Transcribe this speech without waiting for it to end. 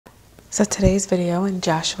So today's video in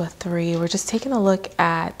Joshua 3, we're just taking a look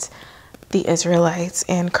at the Israelites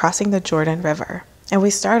and crossing the Jordan River. And we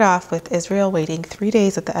start off with Israel waiting 3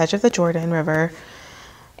 days at the edge of the Jordan River.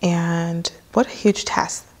 And what a huge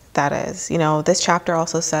task that is. You know, this chapter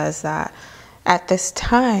also says that at this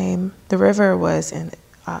time, the river was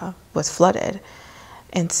flooded.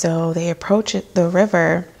 And so they approach the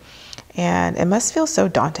river, and it must feel so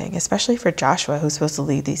daunting, especially for Joshua, who's supposed to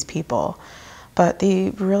lead these people. But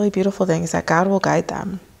the really beautiful thing is that God will guide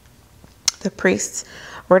them. The priests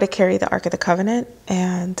were to carry the Ark of the Covenant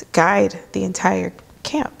and guide the entire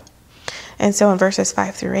camp. And so in verses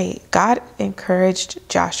 5 through 8, God encouraged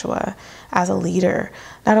Joshua as a leader.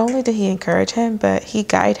 Not only did he encourage him, but he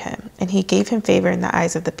guided him, and he gave him favor in the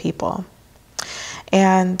eyes of the people.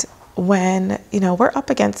 And when, we're up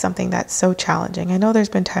against something that's so challenging, I know there's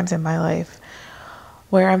been times in my life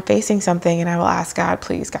where I'm facing something and I will ask God,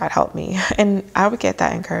 please, God, help me. And I would get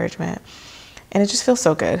that encouragement. And it just feels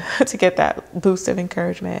so good to get that boost of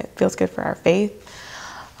encouragement. It feels good for our faith.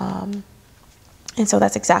 And so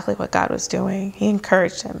that's exactly what God was doing. He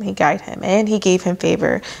encouraged him, he guided him, and he gave him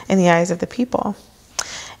favor in the eyes of the people.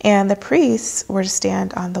 And the priests were to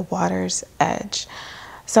stand on the water's edge.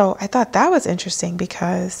 So I thought that was interesting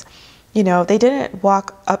because, they didn't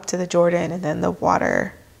walk up to the Jordan and then the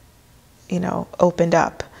water opened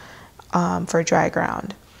up for dry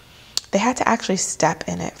ground. They had to actually step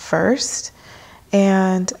in it first.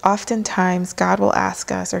 And oftentimes God will ask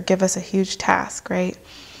us or give us a huge task, right?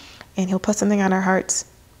 And he'll put something on our hearts.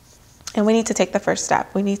 And we need to take the first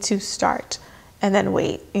step. We need to start and then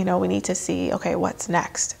wait. We need to see, okay, what's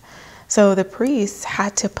next? So the priests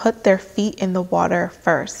had to put their feet in the water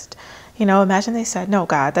first. Imagine they said, no,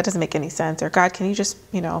 God, that doesn't make any sense. Or God, can you just,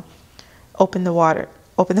 open the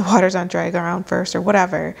waters on dry ground first, or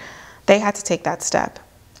whatever. They had to take that step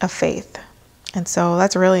of faith. And so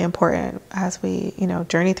that's really important as we,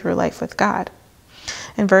 journey through life with God.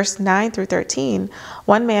 In verse 9 through 13,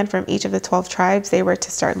 one man from each of the 12 tribes, they were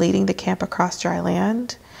to start leading the camp across dry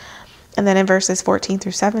land. And then in verses 14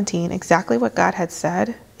 through 17, exactly what God had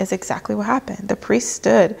said is exactly what happened. The priest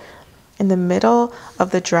stood in the middle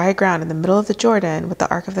of the dry ground, in the middle of the Jordan, with the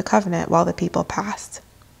Ark of the Covenant while the people passed.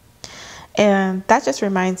 And that just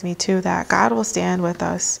reminds me too that God will stand with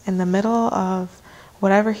us in the middle of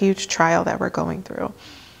whatever huge trial that we're going through.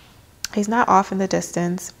 He's not off in the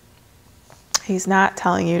distance. He's not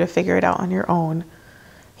telling you to figure it out on your own.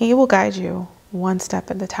 He will guide you one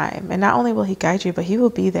step at a time. And not only will he guide you, but he will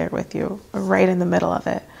be there with you right in the middle of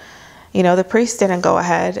it. The priest didn't go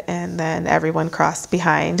ahead and then everyone crossed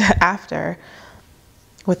behind after.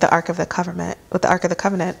 With the Ark of the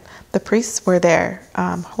Covenant, the priests were there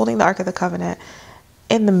holding the Ark of the Covenant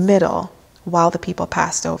in the middle while the people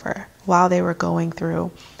passed over, while they were going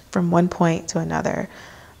through from one point to another,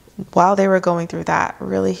 while they were going through that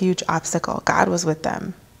really huge obstacle. God was with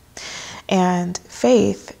them. And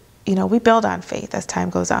faith, we build on faith as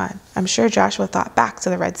time goes on. I'm sure Joshua thought back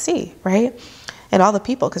to the Red Sea, right? And all the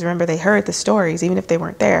people, because remember, they heard the stories, even if they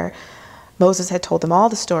weren't there. Moses had told them all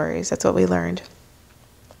the stories. That's what we learned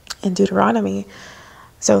in Deuteronomy.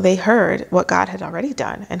 So they heard what God had already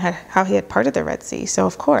done and how he had parted the Red Sea. So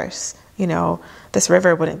of course, this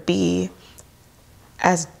river wouldn't be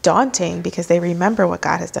as daunting because they remember what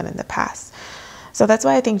God has done in the past. So that's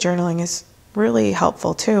why I think journaling is really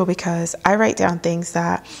helpful too, because I write down things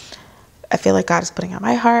that I feel like God is putting on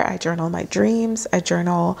my heart. I journal my dreams. I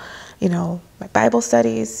journal, my Bible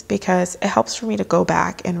studies, because it helps for me to go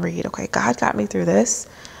back and read, okay, God got me through this,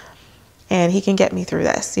 and he can get me through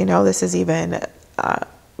this.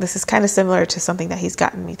 This is kind of similar to something that he's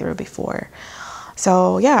gotten me through before.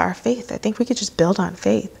 So yeah, our faith, I think we could just build on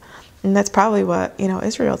faith. And that's probably what,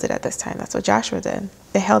 Israel did at this time. That's what Joshua did.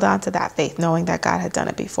 They held on to that faith, knowing that God had done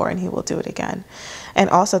it before and he will do it again. And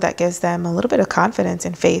also that gives them a little bit of confidence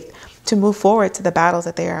and faith to move forward to the battles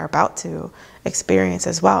that they are about to experience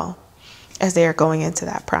as well, as they are going into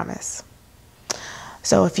that promise.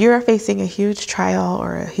 So if you're facing a huge trial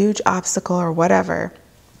or a huge obstacle or whatever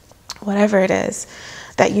it is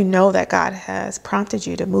that that God has prompted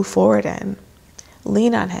you to move forward in,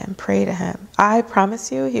 lean on him, pray to him. I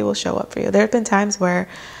promise you, he will show up for you. There have been times where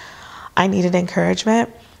I needed encouragement,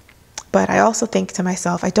 but I also think to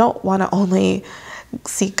myself, I don't want to only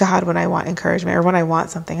seek God when I want encouragement or when I want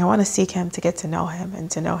something. I want to seek him to get to know him and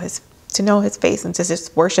to know his face and to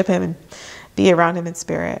just worship him and be around him in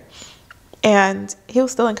spirit. And he'll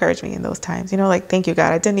still encourage me in those times, thank you,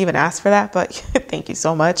 God. I didn't even ask for that, but thank you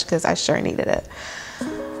so much, because I sure needed it.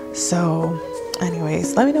 So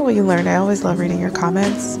anyways, let me know what you learned. I always love reading your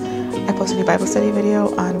comments. I post a new Bible study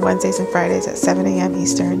video on Wednesdays and Fridays at 7 a.m.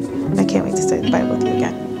 Eastern. And I can't wait to study the Bible with you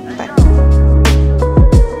again.